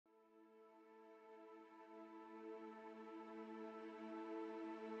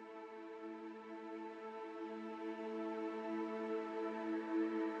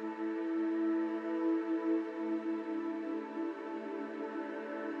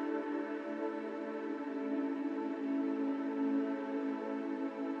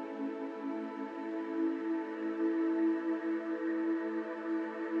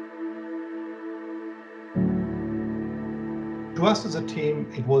To us as a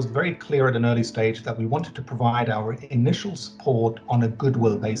team, it was very clear at an early stage that we wanted to provide our initial support on a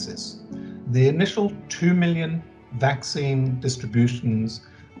goodwill basis. The initial 2 million vaccine distributions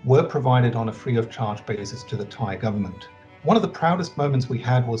were provided on a free of charge basis to the Thai government. One of the proudest moments we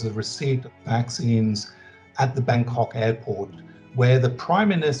had was the receipt of vaccines at the Bangkok airport, where the Prime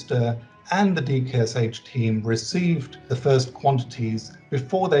Minister and the DKSH team received the first quantities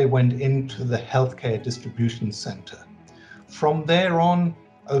before they went into the healthcare distribution center. From there on,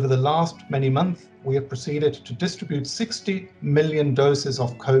 over the last many months, we have proceeded to distribute 60 million doses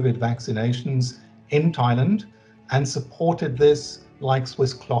of COVID vaccinations in Thailand and supported this like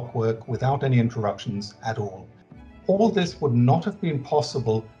Swiss clockwork without any interruptions at all. All this would not have been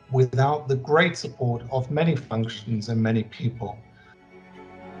possible without the great support of many functions and many people.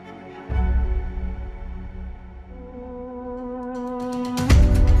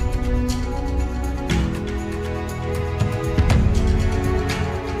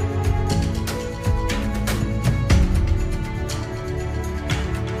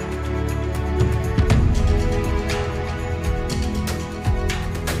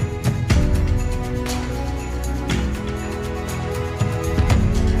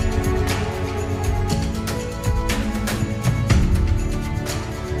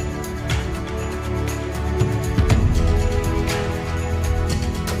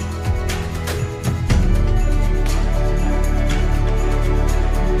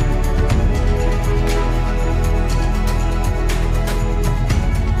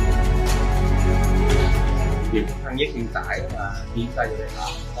 Việc khó khăn nhất hiện tại là khi chúng ta về là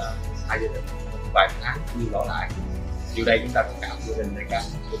hai gia đình vài tháng như bỏ lại. Dù đây chúng ta tất cả gia đình này cả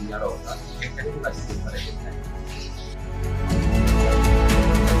cùng nhau rồi đó, chắc chắn chúng ta sẽ cùng vào đây.